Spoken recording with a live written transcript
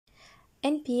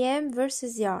NPM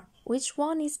versus Yarn. Which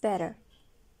one is better?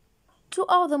 Two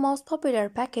of the most popular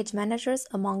package managers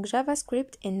among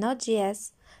JavaScript and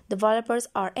Node.js developers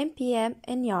are NPM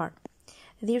and Yarn.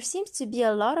 There seems to be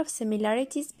a lot of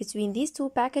similarities between these two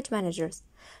package managers,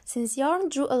 since Yarn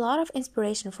drew a lot of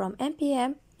inspiration from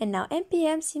NPM, and now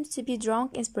NPM seems to be drawing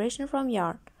inspiration from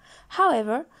Yarn.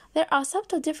 However, there are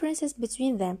subtle differences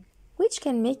between them, which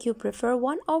can make you prefer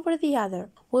one over the other.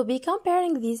 We'll be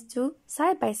comparing these two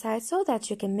side by side so that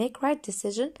you can make right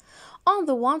decision on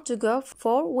the one to go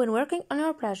for when working on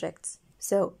your projects.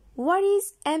 So, what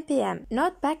is NPM?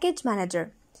 Node Package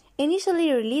Manager.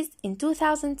 Initially released in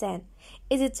 2010,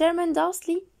 is a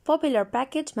tremendously popular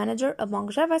package manager among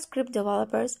JavaScript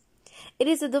developers. It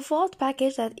is a default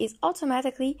package that is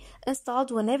automatically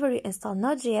installed whenever you install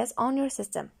Node.js on your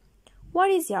system. What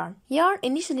is Yarn? Yarn,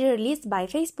 initially released by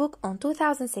Facebook in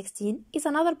 2016, is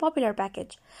another popular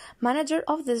package manager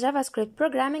of the JavaScript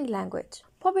programming language.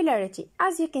 Popularity.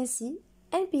 As you can see,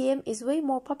 NPM is way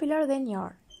more popular than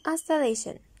Yarn.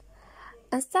 Installation.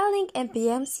 Installing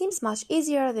NPM seems much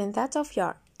easier than that of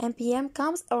Yarn. NPM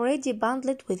comes already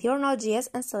bundled with your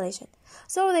Node.js installation,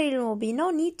 so there will be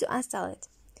no need to install it.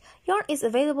 Yarn is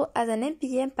available as an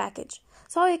NPM package,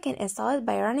 so you can install it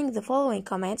by running the following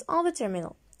commands on the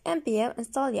terminal. NPM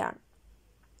install Yarn.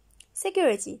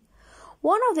 Security.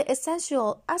 One of the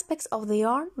essential aspects of the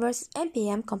Yarn versus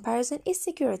NPM comparison is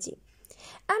security.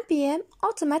 NPM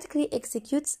automatically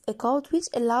executes a code which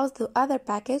allows the other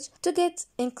package to get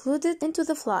included into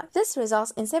the fly. This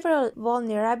results in several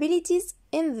vulnerabilities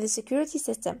in the security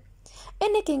system,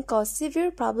 and it can cause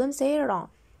severe problems later on.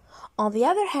 On the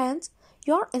other hand,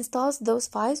 Yarn installs those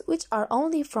files which are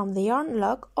only from the Yarn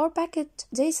log or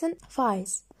package.json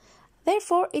files.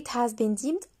 Therefore, it has been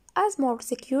deemed as more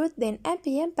secure than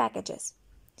NPM packages.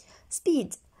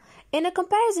 Speed. In a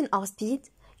comparison of speed,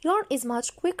 Yarn is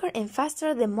much quicker and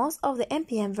faster than most of the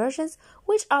NPM versions,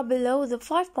 which are below the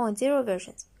 5.0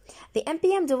 versions. The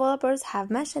NPM developers have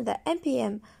mentioned that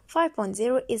NPM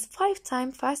 5.0 is 5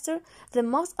 times faster than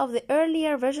most of the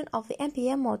earlier versions of the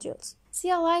NPM modules.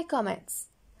 CLI comments.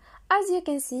 As you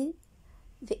can see,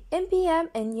 the NPM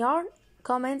and Yarn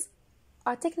comments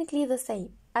are technically the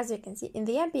same. As you can see, in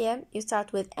the NPM, you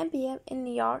start with NPM, in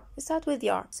Yarn, you start with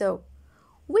Yarn. So,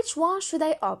 which one should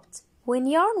I opt? When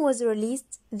Yarn was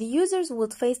released, the users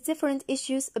would face different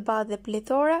issues about the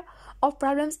plethora of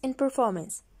problems in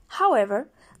performance. However,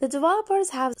 the developers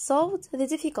have solved the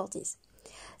difficulties.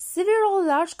 Several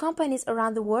large companies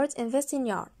around the world invest in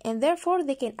Yarn, and therefore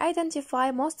they can identify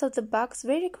most of the bugs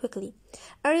very quickly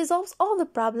and resolve all the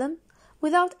problems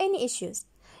without any issues.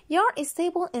 Yarn is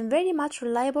stable and very much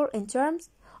reliable in terms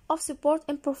of support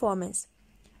and performance.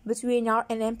 Between Yarn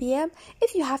and NPM,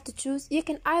 if you have to choose, you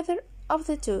can either of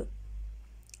the two.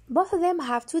 Both of them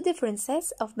have two different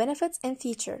sets of benefits and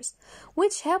features,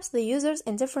 which helps the users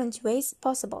in different ways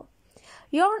possible.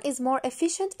 Yarn is more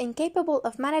efficient and capable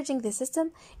of managing the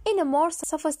system in a more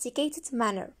sophisticated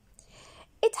manner.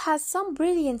 It has some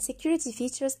brilliant security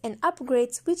features and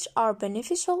upgrades which are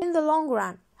beneficial in the long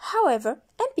run. However,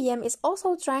 NPM is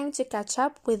also trying to catch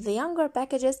up with the younger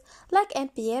packages like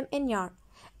NPM and Yarn,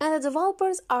 and the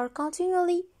developers are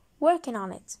continually working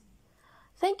on it.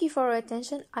 Thank you for your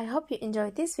attention. I hope you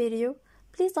enjoyed this video.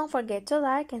 Please don't forget to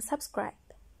like and subscribe.